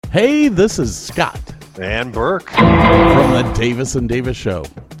Hey, this is Scott And Burke from the Davis and Davis Show,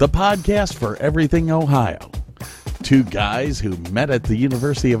 the podcast for everything Ohio. Two guys who met at the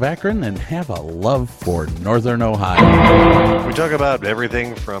University of Akron and have a love for Northern Ohio. We talk about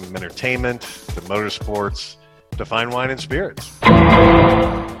everything from entertainment to motorsports to fine wine and spirits.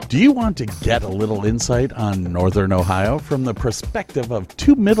 Do you want to get a little insight on Northern Ohio from the perspective of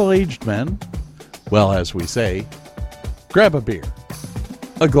two middle-aged men? Well, as we say, grab a beer,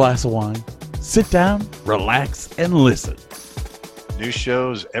 a glass of wine, sit down, relax, and listen. New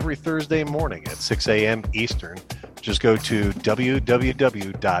shows every Thursday morning at 6 a.m. Eastern. Just go to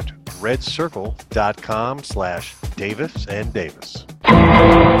www.redcircle.com/Davis and Davis.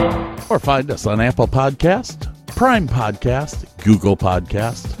 Or find us on Apple Podcast, Prime Podcast, Google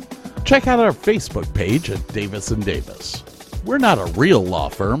Podcast. Check out our Facebook page at Davis and Davis. We're not a real law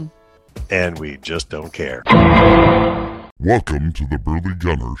firm. And we just don't care. Welcome to the Burley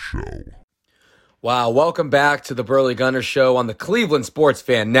Gunner Show. Wow, welcome back to the Burley Gunner Show on the Cleveland Sports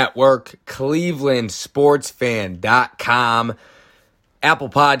Fan Network, clevelandsportsfan.com, Apple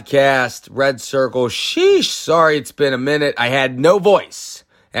Podcast, Red Circle. Sheesh, sorry it's been a minute. I had no voice.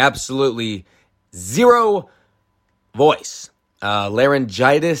 Absolutely zero voice.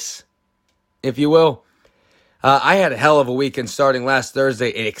 Laryngitis, if you will. I had a hell of a weekend starting last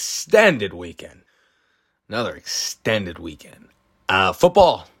Thursday, an extended weekend. Another extended weekend.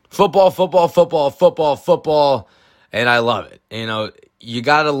 Football, and I love it. You know, you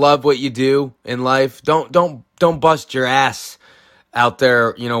gotta love what you do in life. Don't bust your ass out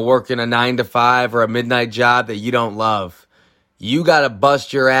there, you know, working a 9-to-5 or a midnight job that you don't love. You gotta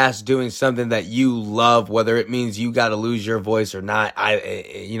bust your ass doing something that you love, whether it means you gotta lose your voice or not.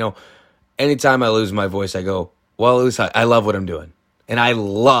 Anytime I lose my voice, I go, well, at least I love what I'm doing, and I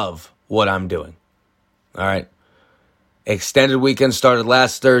love what I'm doing. All right. Extended weekend started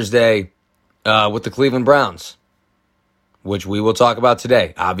last Thursday with the Cleveland Browns, which we will talk about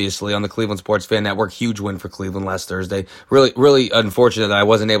today, obviously, on the Cleveland Sports Fan Network. Huge win for Cleveland last Thursday. Really, really unfortunate that I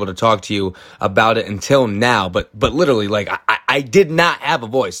wasn't able to talk to you about it until now. But literally, like, I did not have a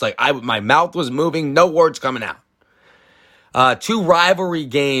voice. Like, my mouth was moving, no words coming out. Two rivalry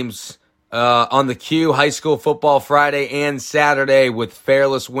games on the queue, high school football Friday and Saturday, with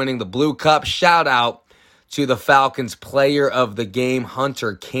Fairless winning the Blue Cup. Shout out to the Falcons player of the game,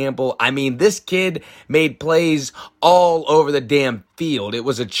 Hunter Campbell. I mean, this kid made plays all over the damn field. It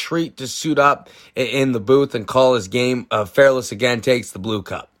was a treat to suit up in the booth and call his game. Fairless again takes the Blue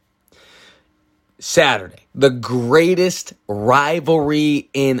Cup. Saturday, the greatest rivalry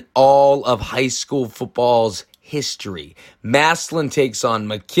in all of high school football's history. Massillon takes on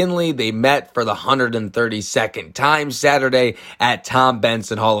McKinley. They met for the 132nd time Saturday at Tom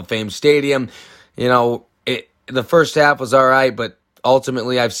Benson Hall of Fame Stadium. You know, the first half was all right, but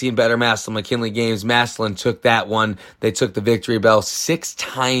ultimately I've seen better Massillon-McKinley games. Massillon took that one. They took the victory bell 6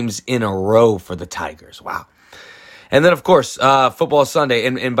 times in a row for the Tigers. Wow. And then, of course, football Sunday.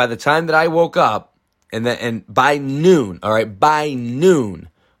 And by the time that I woke up, and by noon, all right, by noon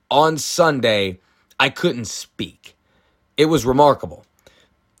on Sunday, I couldn't speak. It was remarkable.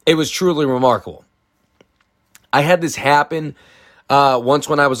 It was truly remarkable. I had this happen once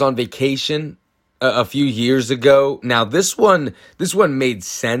when I was on vacation a few years ago. Now, this one made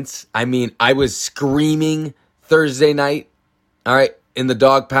sense. I mean, I was screaming Thursday night, all right, in the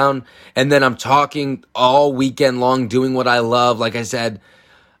dog pound, and then I'm talking all weekend long, doing what I love. Like I said,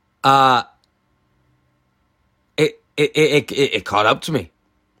 it caught up to me.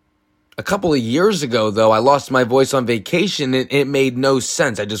 A couple of years ago, though, I lost my voice on vacation, and it made no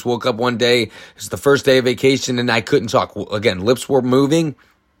sense. I just woke up one day, it was the first day of vacation, and I couldn't talk. Again, lips were moving,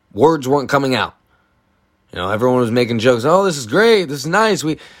 words weren't coming out. You know, everyone was making jokes. Oh, this is great. This is nice.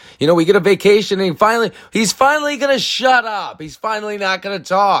 We get a vacation, and he's finally going to shut up. He's finally not going to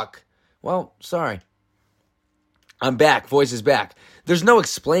talk. Well, sorry. I'm back. Voice is back. There's no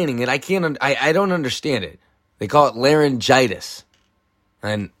explaining it. I don't understand it. They call it laryngitis.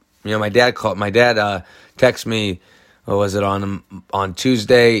 And, you know, my dad texted me, what was it, on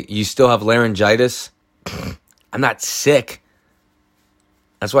Tuesday? You still have laryngitis? I'm not sick.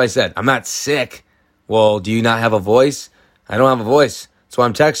 That's why I said, I'm not sick. Well, do you not have a voice? I don't have a voice. That's why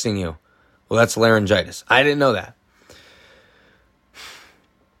I'm texting you. Well, that's laryngitis. I didn't know that.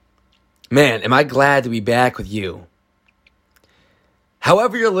 Man, am I glad to be back with you.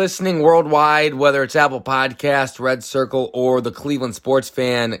 However you're listening worldwide, whether it's Apple Podcast, Red Circle, or the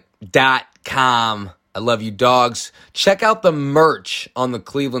ClevelandSportsFan.com. I love you, dogs. Check out the merch on the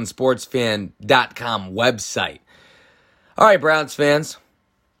ClevelandSportsFan.com website. All right, Browns fans.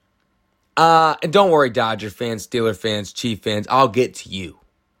 And don't worry, Dodger fans, Steeler fans, Chief fans. I'll get to you.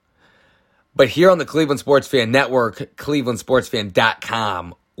 But here on the Cleveland Sports Fan Network,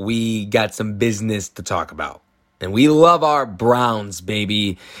 clevelandsportsfan.com, we got some business to talk about. And we love our Browns,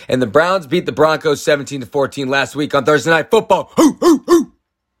 baby. And the Browns beat the Broncos 17-14 last week on Thursday Night Football. Hoo, hoo, hoo.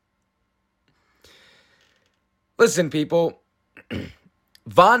 Listen, people.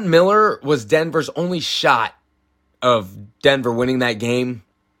 Von Miller was Denver's only shot of Denver winning that game.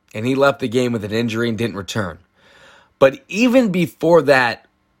 And he left the game with an injury and didn't return. But even before that,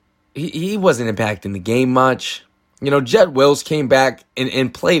 he wasn't impacting the game much. You know, Jed Wills came back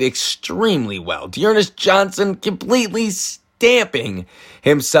and played extremely well. D'Ernest Johnson completely stamping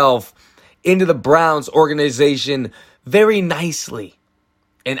himself into the Browns organization very nicely.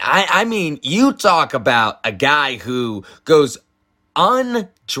 And I mean, you talk about a guy who goes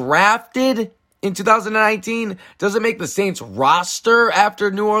undrafted in 2019, doesn't make the Saints roster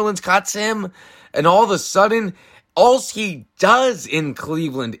after New Orleans cuts him, and all of a sudden, all he does in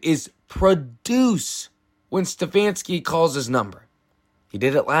Cleveland is produce when Stefanski calls his number. He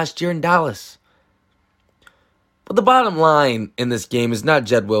did it last year in Dallas. But the bottom line in this game is not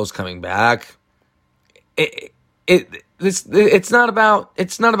Jed Wills coming back. It's not about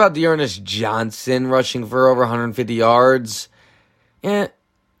D'Ernest Johnson rushing for over 150 yards.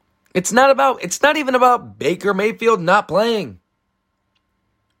 It's not even about Baker Mayfield not playing.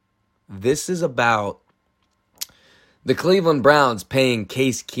 This is about the Cleveland Browns paying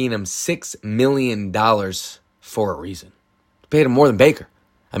Case Keenum $6 million for a reason. Paid him more than Baker.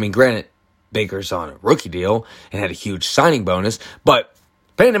 I mean, granted, Baker's on a rookie deal and had a huge signing bonus, but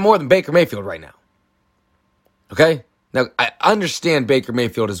paying him more than Baker Mayfield right now. Okay? Now, I understand Baker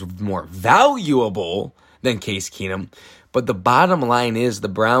Mayfield is more valuable than Case Keenum, but the bottom line is the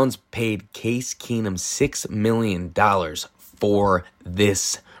Browns paid Case Keenum $6 million for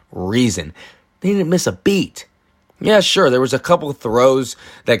this reason. They didn't miss a beat. Yeah, sure, there was a couple throws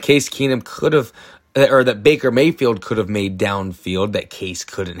that Case Keenum could have, or that Baker Mayfield could have made downfield that Case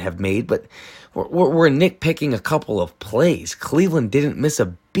couldn't have made, but we're nitpicking a couple of plays. Cleveland didn't miss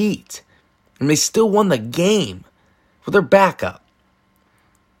a beat, and they still won the game with their backup.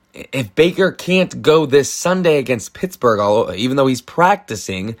 If Baker can't go this Sunday against Pittsburgh, even though he's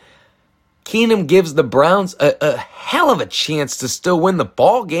practicing, Keenum gives the Browns a hell of a chance to still win the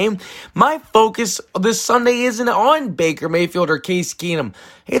ball game. My focus this Sunday isn't on Baker Mayfield or Case Keenum.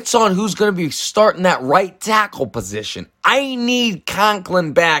 It's on who's going to be starting that right tackle position. I need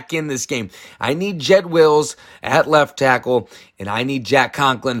Conklin back in this game. I need Jed Wills at left tackle, and I need Jack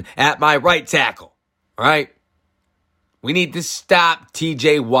Conklin at my right tackle. All right? We need to stop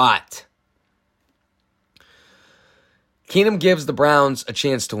TJ Watt. Keenum gives the Browns a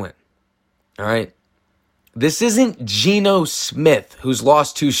chance to win. All right? This isn't Geno Smith, who's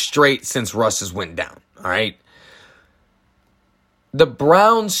lost 2 straight since Russ's went down. All right? The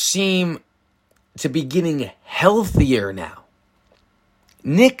Browns seem to be getting healthier now.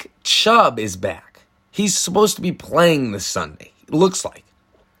 Nick Chubb is back. He's supposed to be playing this Sunday. It looks like.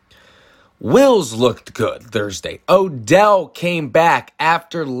 Wills looked good Thursday. Odell came back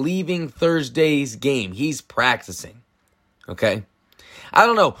after leaving Thursday's game. He's practicing. Okay? I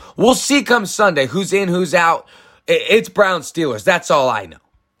don't know. We'll see come Sunday who's in, who's out. It's Browns Steelers. That's all I know.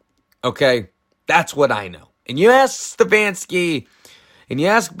 Okay? That's what I know. And you ask Stefanski, and you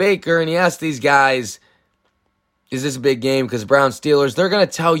ask Baker, and you ask these guys, is this a big game because Browns Steelers? They're going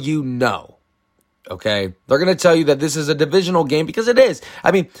to tell you no. Okay? They're going to tell you that this is a divisional game because it is.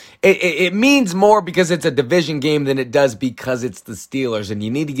 I mean, it means more because it's a division game than it does because it's the Steelers, and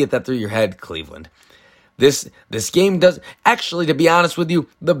you need to get that through your head, Cleveland. This game does, actually, to be honest with you,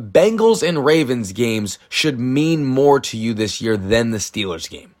 the Bengals and Ravens games should mean more to you this year than the Steelers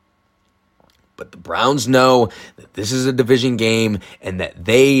game. But the Browns know that this is a division game and that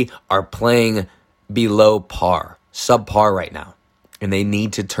they are playing below par, subpar right now, and they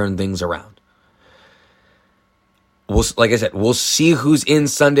need to turn things around. Like I said, we'll see who's in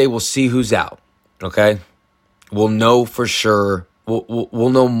Sunday. We'll see who's out. Okay, we'll know for sure. We'll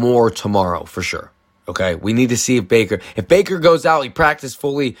know more tomorrow for sure. Okay, we need to see if Baker goes out, he practiced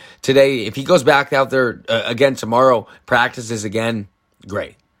fully today. If he goes back out there again tomorrow, practices again,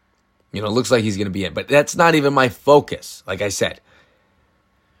 great. You know, it looks like he's going to be in. But that's not even my focus, like I said.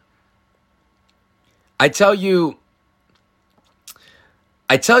 I tell you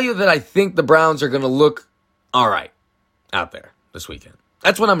that I think the Browns are going to look all right out there this weekend.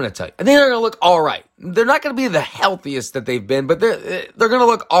 That's what I'm going to tell you. I think they're going to look all right. They're not going to be the healthiest that they've been, but they're going to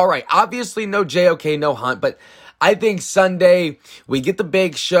look all right. Obviously, no JOK, no Hunt, but I think Sunday we get the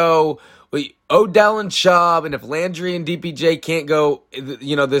big show. Odell and Chubb, and if Landry and DPJ can't go,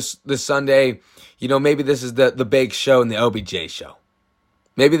 you know, this Sunday, you know, maybe this is the big show and the OBJ show.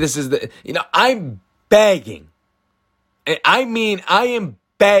 Maybe this is I'm begging. I am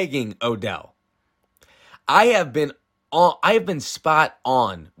begging Odell. I have been spot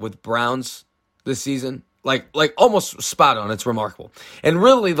on with Browns this season. Like almost spot on. It's remarkable. And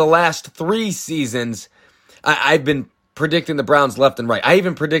really the last 3 seasons, I've been predicting the Browns left and right. I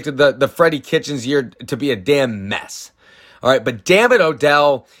even predicted the Freddie Kitchens year to be a damn mess. All right, but damn it,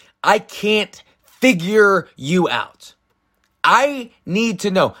 Odell, I can't figure you out. I need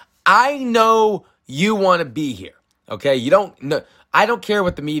to know. I know you want to be here, okay? You don't know. I don't care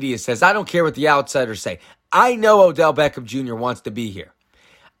what the media says. I don't care what the outsiders say. I know Odell Beckham Jr. wants to be here.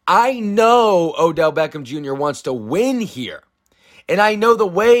 I know Odell Beckham Jr. wants to win here. And I know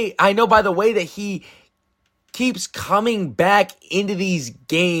by the way that he keeps coming back into these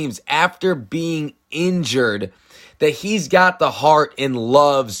games after being injured, that he's got the heart and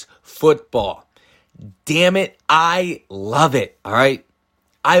loves football. Damn it, I love it, all right?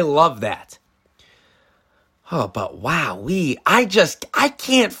 I love that. Oh, but wow, I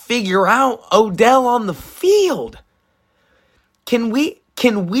can't figure out Odell on the field. Can we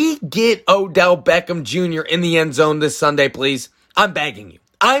get Odell Beckham Jr. in the end zone this Sunday, please? I'm begging you.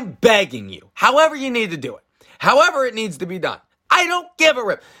 However you need to do it. However it needs to be done. I don't give a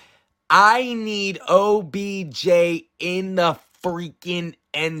rip. I need OBJ in the freaking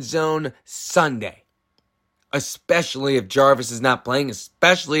end zone Sunday. Especially if Jarvis is not playing.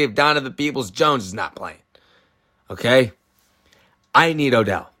 Especially if Donovan Peoples-Jones is not playing. Okay? I need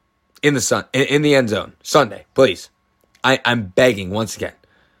Odell in the end zone Sunday, please. I'm begging once again.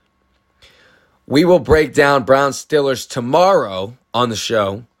 We will break down Browns-Steelers tomorrow on the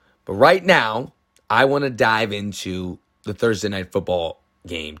show. But right now, I want to dive into the Thursday night football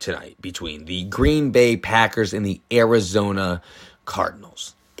game tonight between the Green Bay Packers and the Arizona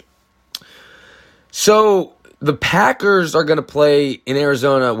Cardinals. So the Packers are going to play in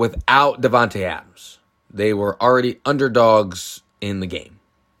Arizona without Davante Adams. They were already underdogs in the game.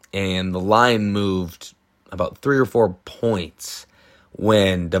 And the line moved about 3 or 4 points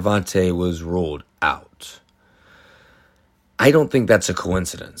when Davante was ruled out. I don't think that's a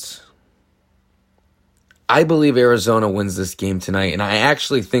coincidence. I believe Arizona wins this game tonight, and I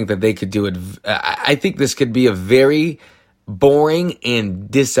actually think that they could do it. I think this could be a very boring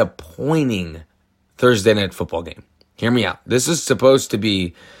and disappointing Thursday night football game. Hear me out. This is supposed to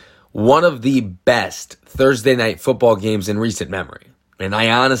be one of the best Thursday night football games in recent memory. And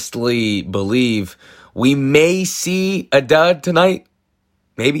I honestly believe we may see a dud tonight.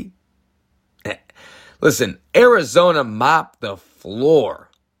 Maybe. Listen, Arizona mopped the floor.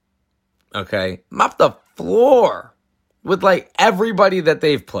 Okay? Mopped the floor with like everybody that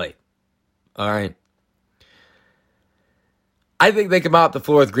they've played. All right? I think they can mop the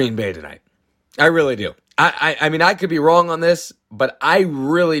floor with Green Bay tonight. I really do. I mean, I could be wrong on this, but I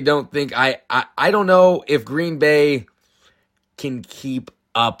really don't think I don't know if Green Bay can keep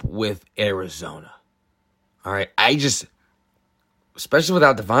up with Arizona. All right, especially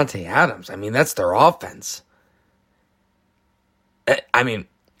without Davante Adams. I mean, that's their offense. I mean,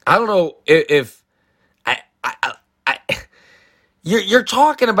 I don't know if you're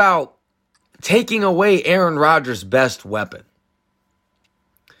talking about taking away Aaron Rodgers' best weapon.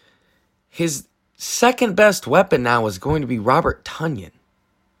 His second best weapon now is going to be Robert Tonyan.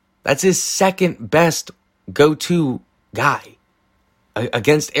 That's his second best go-to guy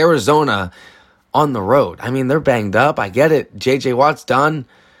against Arizona on the road. I mean, they're banged up. I get it. J.J. Watt's done.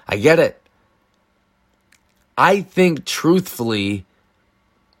 I get it. I think, truthfully,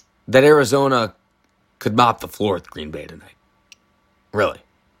 that Arizona could mop the floor with Green Bay tonight. Really.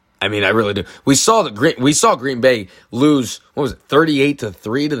 I mean, I really do. We saw Green Bay lose,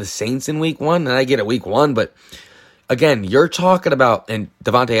 38-3 to the Saints in week 1, and I get it week 1, but again, you're talking about, and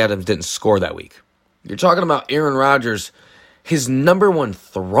Davante Adams didn't score that week. You're talking about Aaron Rodgers. His number 1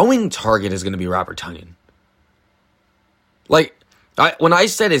 throwing target is going to be Robert Tonyan. Like, when I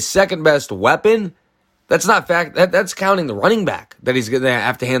said his second best weapon, that's not fact. That's counting the running back that he's going to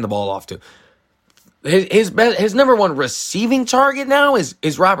have to hand the ball off to. His number 1 receiving target now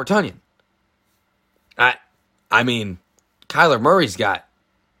is Robert Tonyan. I mean, Kyler Murray's got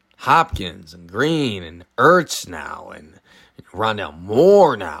Hopkins and Green and Ertz now and Rondale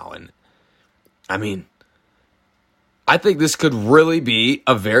Moore now, and I mean, I think this could really be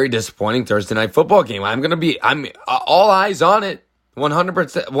a very disappointing Thursday night football game. I'm all eyes on it,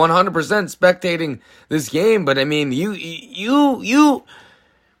 100% spectating this game. But I mean, you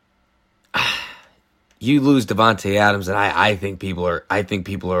lose Davante Adams, and I think people are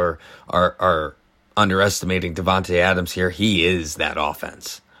underestimating Davante Adams here. He is that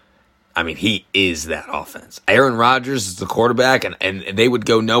offense. I mean, he is that offense. Aaron Rodgers is the quarterback, and they would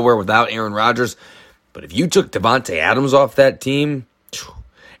go nowhere without Aaron Rodgers. But if you took Devontae Adams off that team,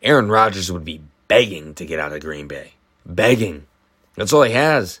 Aaron Rodgers would be begging to get out of Green Bay. Begging. That's all he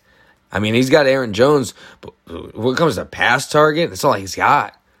has. I mean, he's got Aaron Jones, but when it comes to pass target, that's all he's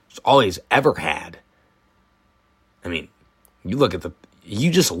got. It's all he's ever had. I mean, you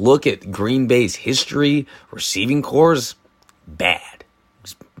just look at Green Bay's history, receiving cores, bad.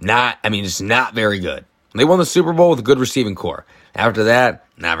 It's not very good. They won the Super Bowl with a good receiving core. After that,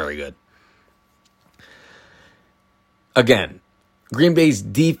 not very good. Again, Green Bay's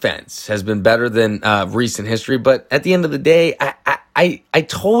defense has been better than recent history, but at the end of the day, I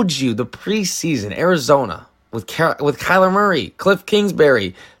told you the preseason, Arizona, with Kyler Murray, Cliff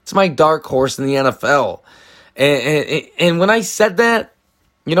Kingsbury, it's my dark horse in the NFL. And when I said that,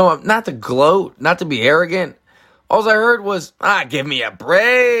 not to gloat, not to be arrogant, all I heard was, give me a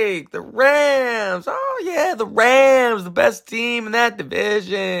break. The Rams. Oh, yeah, the Rams, the best team in that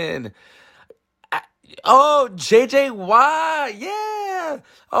division. J.J. Watt, yeah.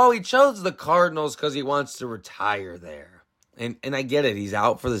 Oh, he chose the Cardinals because he wants to retire there. And I get it, he's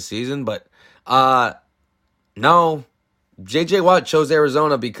out for the season, but no. J.J. Watt chose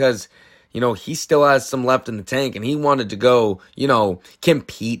Arizona because, he still has some left in the tank, and he wanted to go,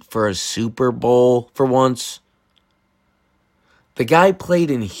 compete for a Super Bowl for once. The guy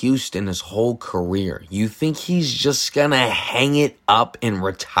played in Houston his whole career. You think he's just going to hang it up and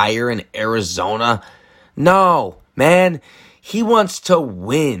retire in Arizona? No, man. He wants to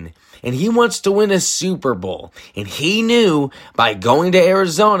win. And he wants to win a Super Bowl. And he knew by going to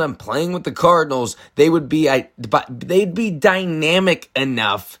Arizona and playing with the Cardinals, they'd be dynamic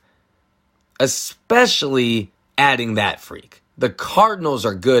enough, especially adding that freak. The Cardinals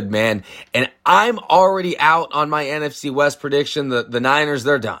are good, man. And I'm already out on my NFC West prediction. The Niners,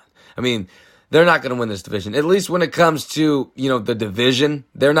 they're done. I mean, they're not going to win this division. At least when it comes to, the division,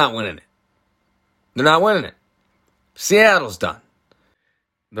 they're not winning it. They're not winning it. Seattle's done.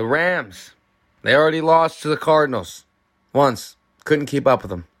 The Rams, they already lost to the Cardinals once. Couldn't keep up with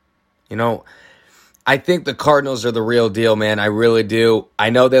them. I think the Cardinals are the real deal, man. I really do. I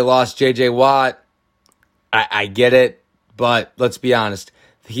know they lost J.J. Watt. I get it. But let's be honest.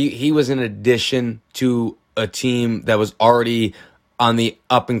 He was an addition to a team that was already on the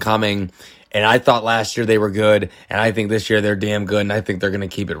up and coming. And I thought last year they were good. And I think this year they're damn good. And I think they're going to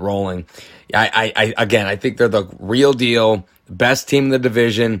keep it rolling. I think they're the real deal. Best team in the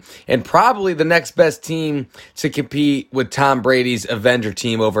division, and probably the next best team to compete with Tom Brady's Avenger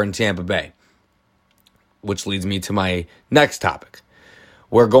team over in Tampa Bay. Which leads me to my next topic.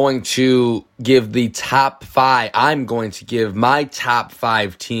 We're going to give the top 5. I'm going to give my top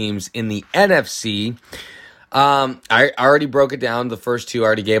 5 teams in the NFC. I already broke it down. The first 2, I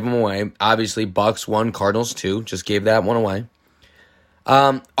already gave them away. Obviously, Bucks 1, Cardinals 2. Just gave that one away.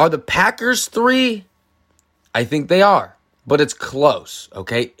 Are the Packers 3? I think they are. But it's close,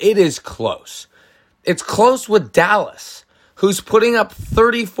 okay? It is close. It's close with Dallas, who's putting up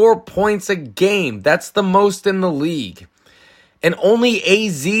 34 points a game. That's the most in the league. And only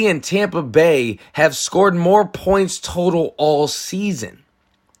AZ and Tampa Bay have scored more points total all season.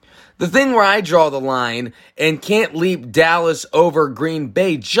 The thing where I draw the line and can't leap Dallas over Green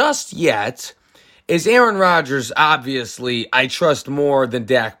Bay just yet is Aaron Rodgers, obviously, I trust more than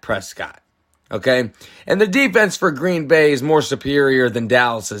Dak Prescott. Okay? And the defense for Green Bay is more superior than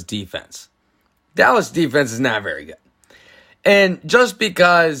Dallas's defense. Dallas' defense is not very good. And just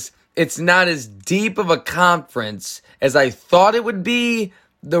because it's not as deep of a conference as I thought it would be,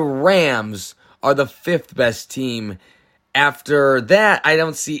 the Rams are the 5th best team. After that, I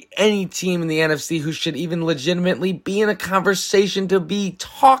don't see any team in the NFC who should even legitimately be in a conversation to be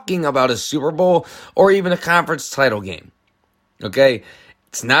talking about a Super Bowl or even a conference title game. Okay?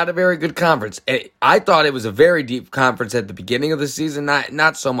 It's not a very good conference. I thought it was a very deep conference at the beginning of the season.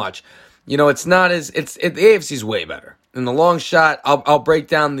 Not so much. It's not as the AFC's way better. In the long shot, I'll break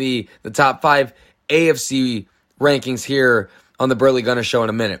down the top 5 AFC rankings here on the Burley Gunner Show in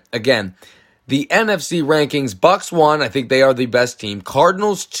a minute. Again, the NFC rankings: Bucks 1, I think they are the best team.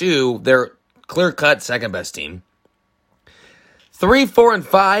 Cardinals 2, they're clear-cut second best team. 3, 4, and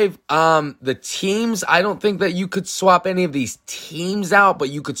 5, the teams, I don't think that you could swap any of these teams out, but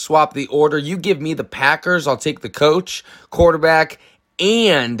you could swap the order. You give me the Packers, I'll take the coach, quarterback,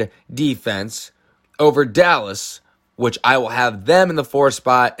 and defense over Dallas, which I will have them in the 4th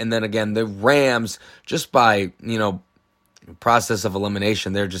spot. And then again, the Rams, just by, process of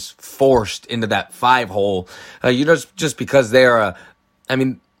elimination, they're just forced into that 5 hole. Just because they're,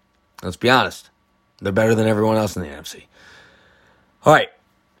 let's be honest, they're better than everyone else in the NFC. All right,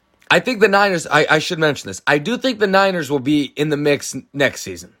 I think the Niners, I should mention this. I do think the Niners will be in the mix next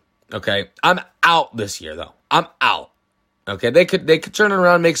season. Okay. I'm out this year, though. I'm out. Okay. They could turn it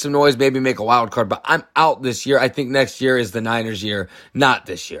around, make some noise, maybe make a wild card, but I'm out this year. I think next year is the Niners' year, not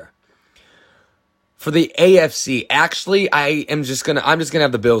this year. For the AFC, actually, I'm just gonna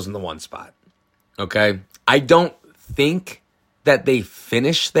have the Bills in the one spot. Okay. I don't think that they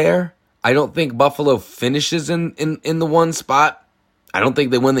finish there. I don't think Buffalo finishes in the one spot. I don't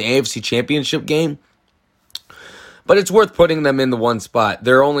think they win the AFC Championship game. But it's worth putting them in the one spot.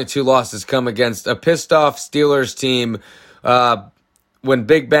 Their only two losses come against a pissed-off Steelers team. When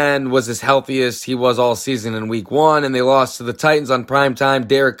Big Ben was his healthiest, he was all season in Week 1, and they lost to the Titans on primetime.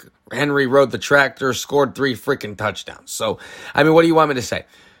 Derrick Henry rode the tractor, scored 3 freaking touchdowns. So, I mean, what do you want me to say?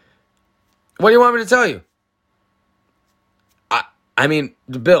 What do you want me to tell you? I mean,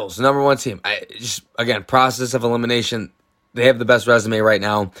 the Bills, number one team. Again, process of elimination. They have the best resume right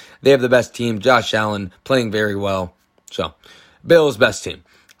now. They have the best team. Josh Allen playing very well. So, Bills, best team.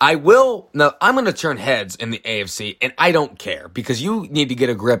 I'm going to turn heads in the AFC, and I don't care because you need to get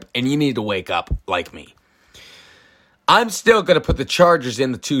a grip and you need to wake up like me. I'm still going to put the Chargers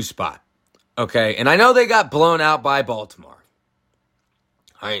in the 2 spot. Okay? And I know they got blown out by Baltimore.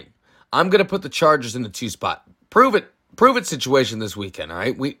 All right? I'm going to put the Chargers in the 2 spot. Prove it situation this weekend, all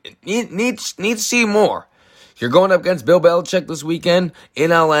right? We need to see more. You're going up against Bill Belichick this weekend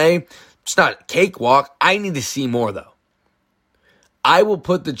in LA. It's not a cakewalk. I need to see more, though. I will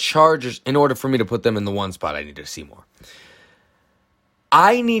put the Chargers, in order for me to put them in the 1 spot, I need to see more.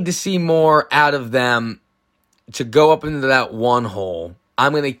 I need to see more out of them to go up into that 1 hole.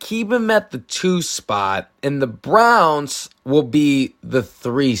 I'm going to keep them at the 2 spot, and the Browns will be the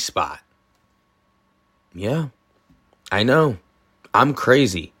 3 spot. Yeah, I know. I'm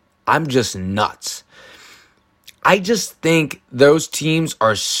crazy. I'm just nuts. I just think those teams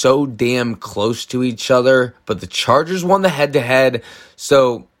are so damn close to each other, but the Chargers won the head-to-head,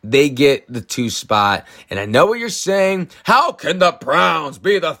 so they get the 2 spot. And I know what you're saying. How can the Browns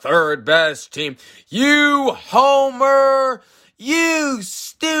be the 3rd best team? You homer! You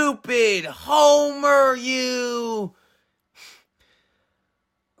stupid homer, you!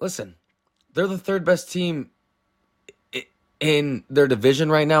 Listen, they're the 3rd best team in their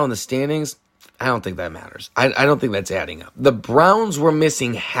division right now in the standings. I don't think that matters. I don't think that's adding up. The Browns were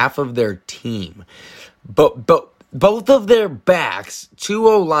missing half of their team. But both of their backs, 2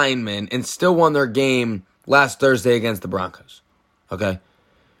 O-linemen, and still won their game last Thursday against the Broncos. Okay?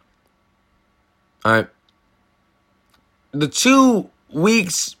 All right. The 2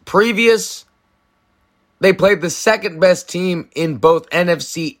 weeks previous, they played the 2nd best team in both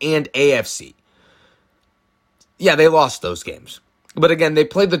NFC and AFC. Yeah, they lost those games. But again, they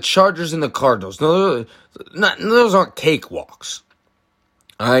played the Chargers and the Cardinals. No, those aren't cakewalks.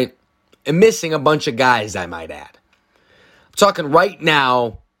 All right? And missing a bunch of guys, I might add. I'm talking right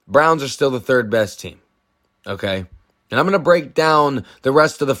now, Browns are still the 3rd best team. Okay? And I'm going to break down the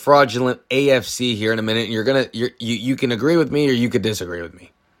rest of the fraudulent AFC here in a minute. And you can agree with me or you could disagree with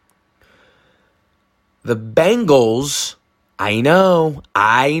me. The Bengals, I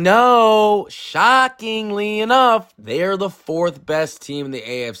know, shockingly enough, they're the 4th best team in the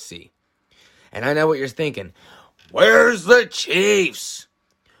AFC. And I know what you're thinking. Where's the Chiefs?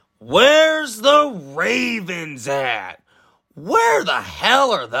 Where's the Ravens at? Where the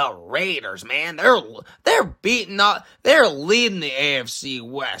hell are the Raiders, man? They're beating up, they're leading the AFC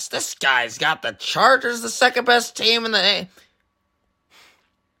West. This guy's got the Chargers, the 2nd best team in the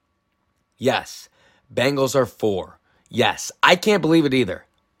Yes, Bengals are 4. Yes, I can't believe it either.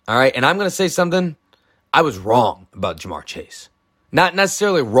 All right, and I'm going to say something. I was wrong about Ja'Marr Chase. Not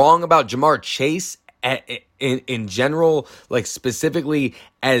necessarily wrong about Ja'Marr Chase in general, like specifically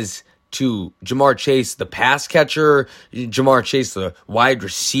as to Ja'Marr Chase, the pass catcher, Ja'Marr Chase, the wide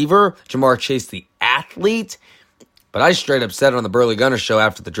receiver, Ja'Marr Chase, the athlete. But I straight up said on the Burley Gunner show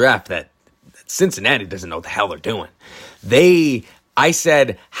after the draft that Cincinnati doesn't know what the hell they're doing. I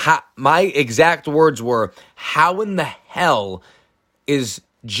said, my exact words were, how in the hell is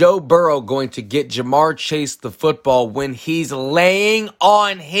Joe Burrow going to get Ja'Marr Chase the football when he's laying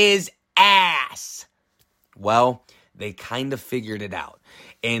on his ass? Well, they kind of figured it out.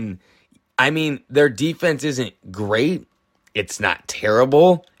 And, I mean, their defense isn't great. It's not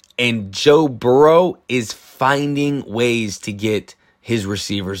terrible. And Joe Burrow is finding ways to get his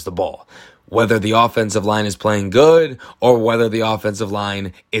receivers the ball. Whether the offensive line is playing good or whether the offensive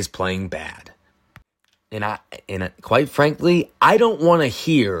line is playing bad. And quite frankly, I don't want to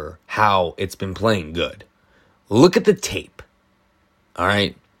hear how it's been playing good. Look at the tape. All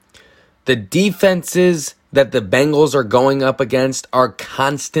right? The defenses that the Bengals are going up against are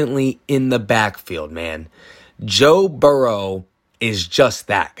constantly in the backfield, man. Joe Burrow is just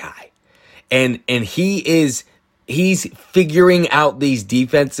that guy. And he's figuring out these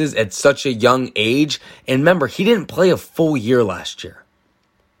defenses at such a young age. And remember, he didn't play a full year last year.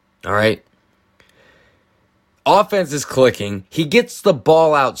 All right? Offense is clicking. He gets the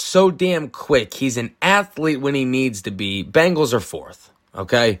ball out so damn quick. He's an athlete when he needs to be. Bengals are fourth,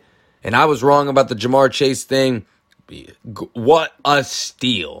 okay? And I was wrong about the Ja'Marr Chase thing. What a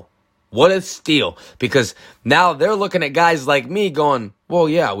steal. What a steal. Because now they're looking at guys like me going, well,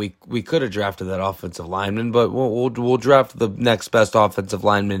 yeah, we could have drafted that offensive lineman, but we'll draft the next best offensive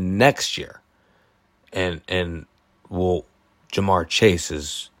lineman next year. And Ja'Marr Chase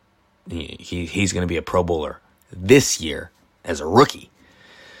is he's going to be a Pro Bowler this year as a rookie.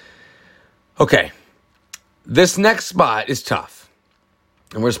 Okay. This next spot is tough.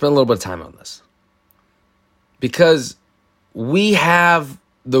 And we're going to spend a little bit of time on this. Because we have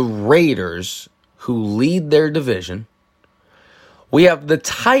the Raiders who lead their division. We have the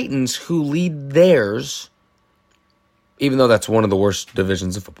Titans who lead theirs, even though that's one of the worst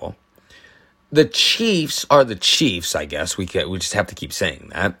divisions of football. The Chiefs are the Chiefs, I guess. We just have to keep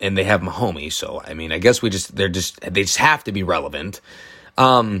saying that. And they have Mahomes, so I mean, I guess they just have to be relevant.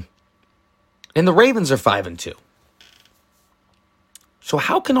 And the Ravens are 5-2. So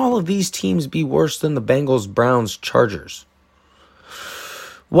how can all of these teams be worse than the Bengals, Browns, Chargers?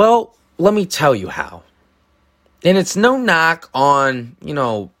 Well, let me tell you how. And it's no knock on,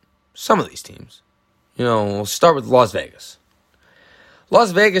 some of these teams. We'll start with Las Vegas.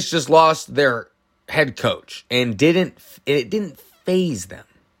 Las Vegas just lost their head coach and it didn't faze them.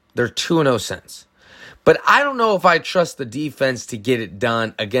 They're 2-0 since. But I don't know if I trust the defense to get it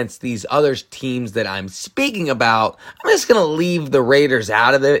done against these other teams that I'm speaking about. I'm just going to leave the Raiders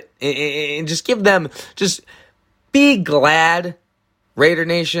out of it and just give them, just be glad, Raider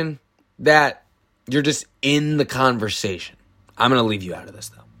Nation, that you're just in the conversation. I'm going to leave you out of this,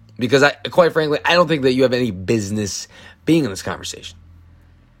 though. Because, quite frankly, I don't think that you have any business being in this conversation.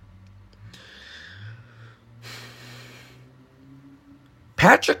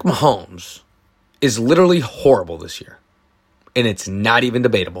 Patrick Mahomes is literally horrible this year. And it's not even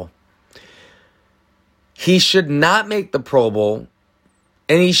debatable. He should not make the Pro Bowl.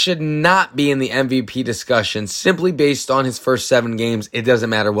 And he should not be in the MVP discussion simply based on his first 7 games. It doesn't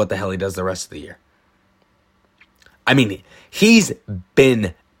matter what the hell he does the rest of the year. I mean, he's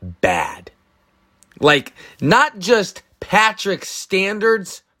been bad. Like, not just Patrick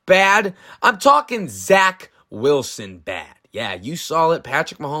standards bad. I'm talking Zach Wilson bad. Yeah, you saw it.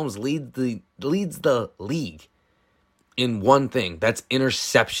 Patrick Mahomes leads the league in one thing. That's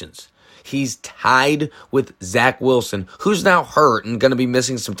interceptions. He's tied with Zach Wilson, who's now hurt and going to be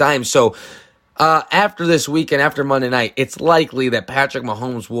missing some time. So after this week and after Monday night, it's likely that Patrick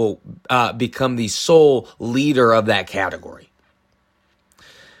Mahomes will become the sole leader of that category.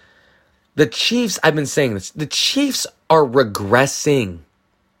 The Chiefs, I've been saying this, the Chiefs are regressing.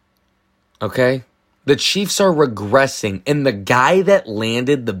 Okay? The Chiefs are regressing, and the guy that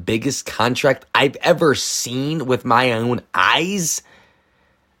landed the biggest contract I've ever seen with my own eyes,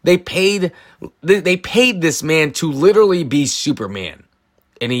 they paid this man to literally be Superman,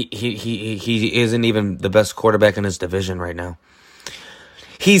 and he isn't even the best quarterback in his division right now.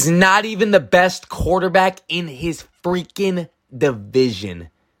 He's not even the best quarterback in his freaking division,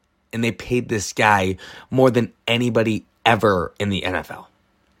 and they paid this guy more than anybody ever in the NFL. All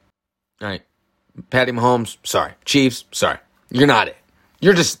right. Patty Mahomes, sorry. Chiefs, sorry. You're not it.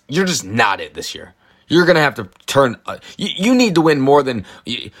 You're just not it this year. You're going to have to turn... you need to win more than...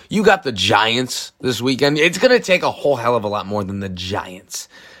 You got the Giants this weekend. It's going to take a whole hell of a lot more than the Giants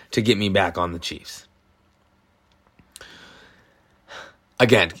to get me back on the Chiefs.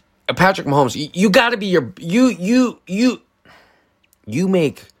 Again, Patrick Mahomes, you got to be your... You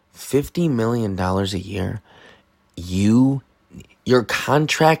make $50 million a year. Your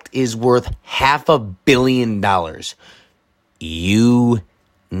contract is worth $500 million. You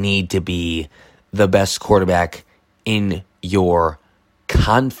need to be the best quarterback in your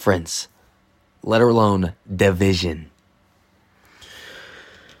conference, let alone division.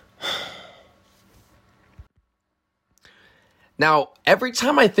 Now, every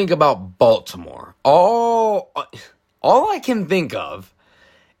time I think about Baltimore, all I can think of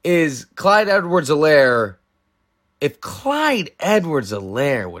is Clyde Edwards-Helaire. If Clyde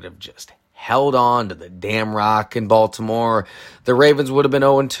Edwards-Helaire would have just held on to the damn rock in Baltimore, the Ravens would have been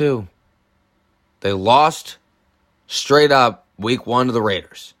 0-2. They lost straight up week 1 to the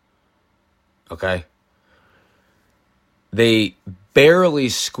Raiders. Okay? They barely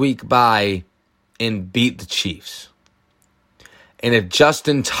squeak by and beat the Chiefs. And if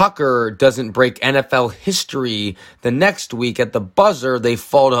Justin Tucker doesn't break NFL history the next week at the buzzer, they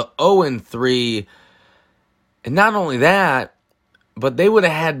fall to 0-3. And not only that, but they would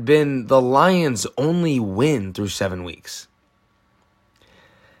have had been the Lions' only win through 7 weeks.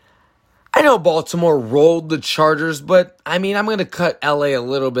 I know Baltimore rolled the Chargers, but I'm going to cut LA a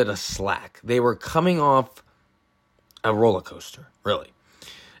little bit of slack. They were coming off a roller coaster, really.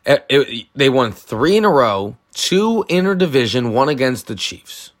 They won 3 in a row, 2 interdivision, 1 against the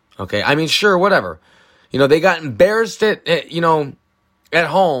Chiefs. Okay, sure, whatever. They got embarrassed at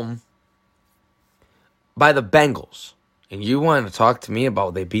home by the Bengals. And you want to talk to me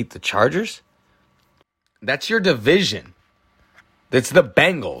about they beat the Chargers? That's your division. It's the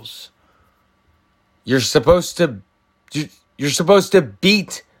Bengals. You're supposed to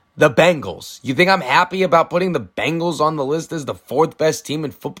beat the Bengals. You think I'm happy about putting the Bengals on the list as the 4th best team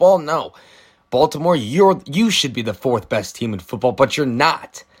in football? No. Baltimore, you should be the 4th best team in football, but you're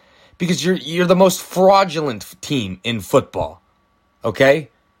not. Because you're the most fraudulent team in football. Okay?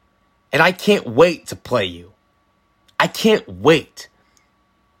 And I can't wait to play you. I can't wait.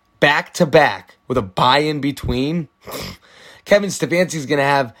 Back to back with a bye in between. Kevin Stefanski's going to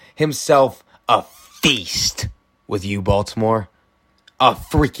have himself a feast with you, Baltimore. A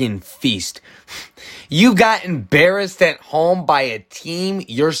freaking feast. You got embarrassed at home by a team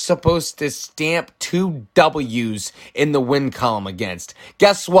you're supposed to stamp 2 W's in the win column against.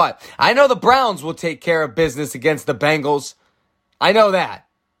 Guess what? I know the Browns will take care of business against the Bengals. I know that.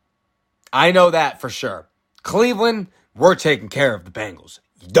 I know that for sure. Cleveland, we're taking care of the Bengals.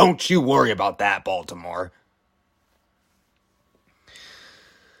 Don't you worry about that, Baltimore.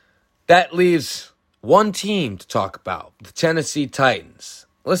 That leaves one team to talk about, the Tennessee Titans.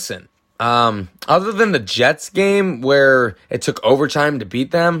 Listen, other than the Jets game where it took overtime to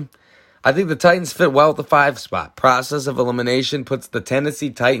beat them, I think the Titans fit well at the 5 spot. Process of elimination puts the Tennessee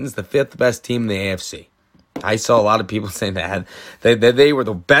Titans the 5th best team in the AFC. I saw a lot of people saying that they were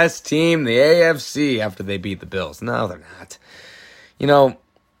the best team in the AFC after they beat the Bills. No, they're not.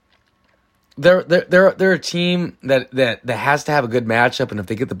 They're a team that has to have a good matchup, and if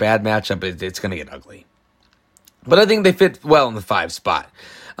they get the bad matchup, it's going to get ugly. But I think they fit well in the 5 spot.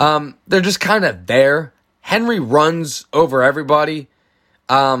 They're just kind of there. Henry runs over everybody,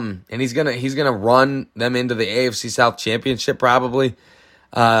 and he's gonna run them into the AFC South Championship probably.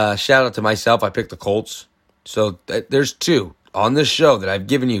 Shout out to myself. I picked the Colts. So there's 2 on this show that I've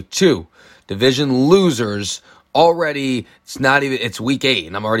given you 2 division losers already. It's week 8,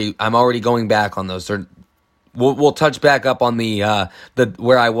 and I'm already going back on those. We'll touch back up on the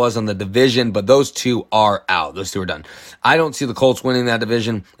where I was on the division, but those 2 are out. Those 2 are done. I don't see the Colts winning that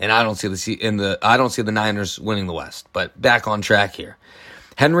division, and I don't see the Niners winning the West. But back on track here.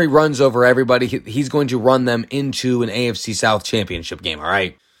 Henry runs over everybody. He's going to run them into an AFC South Championship game. All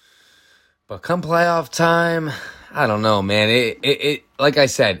right. But come playoff time, I don't know, man. It like I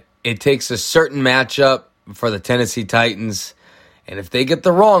said, it takes a certain matchup for the Tennessee Titans, and if they get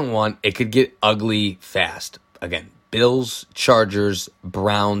the wrong one, it could get ugly fast. Again, Bills, Chargers,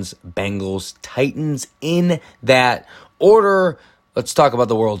 Browns, Bengals, Titans in that order. Let's talk about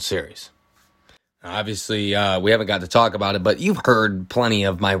the World Series. Obviously, we haven't got to talk about it, but you've heard plenty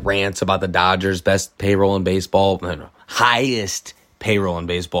of my rants about the Dodgers, best payroll in baseball, highest payroll in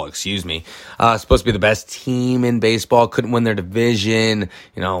baseball, excuse me. Supposed to be the best team in baseball, couldn't win their division,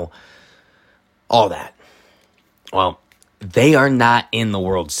 all that. Well, they are not in the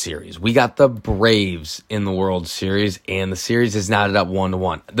World Series. We got the Braves in the World Series, and the series is knotted up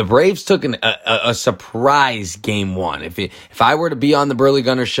 1-1. The Braves took a surprise game 1. If I were to be on the Burley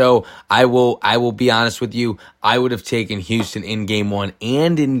Gunner show, I will be honest with you, I would have taken Houston in game 1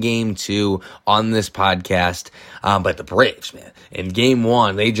 and in game 2 on this podcast. But the Braves, man, in game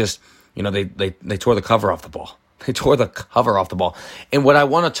 1, they just, they tore the cover off the ball. They tore the cover off the ball. And what I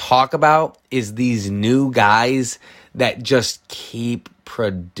want to talk about is these new guys that just keep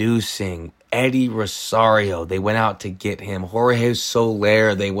producing. Eddie Rosario, they went out to get him. Jorge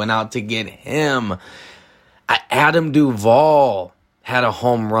Soler, they went out to get him. Adam Duvall had a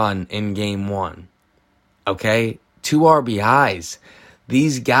home run in game 1. Okay? 2 RBIs.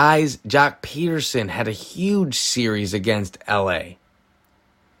 These guys, Jock Peterson had a huge series against LA.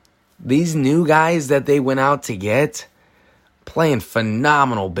 These new guys that they went out to get, playing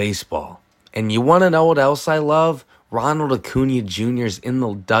phenomenal baseball. And you want to know what else I love? Ronald Acuna Jr. is in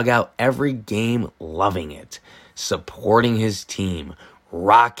the dugout every game, loving it, supporting his team,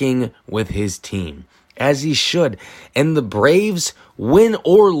 rocking with his team, as he should. And the Braves, win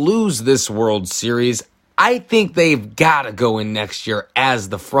or lose this World Series, I think they've got to go in next year as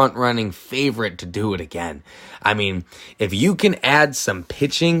the front-running favorite to do it again. I mean, if you can add some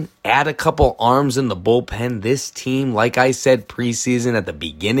pitching, add a couple arms in the bullpen, this team, like I said preseason at the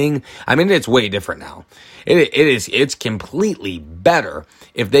beginning, I mean, it's way different now. It's completely better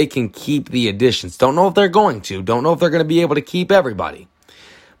if they can keep the additions. Don't know if they're going to. Don't know if they're going to be able to keep everybody.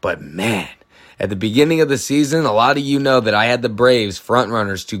 But man, at the beginning of the season, a lot of you know that I had the Braves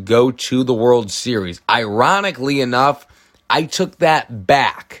frontrunners to go to the World Series. Ironically enough, I took that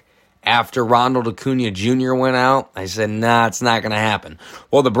back after Ronald Acuna Jr. went out. I said, nah, it's not going to happen.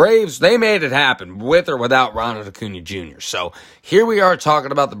 Well, the Braves, they made it happen with or without Ronald Acuna Jr. So here we are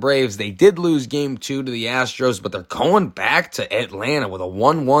talking about the Braves. They did lose Game 2 to the Astros, but they're going back to Atlanta with a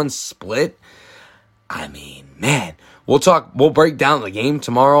 1-1 split. I mean, man. We'll break down the game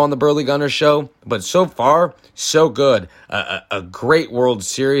tomorrow on the Burley Gunner Show, but so far, so good. A great World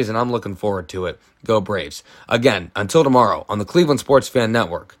Series, and I'm looking forward to it. Go Braves. Again, until tomorrow on the Cleveland Sports Fan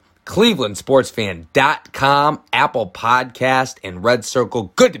Network, clevelandsportsfan.com, Apple Podcast, and Red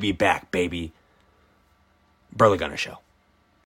Circle. Good to be back, baby. Burley Gunner Show.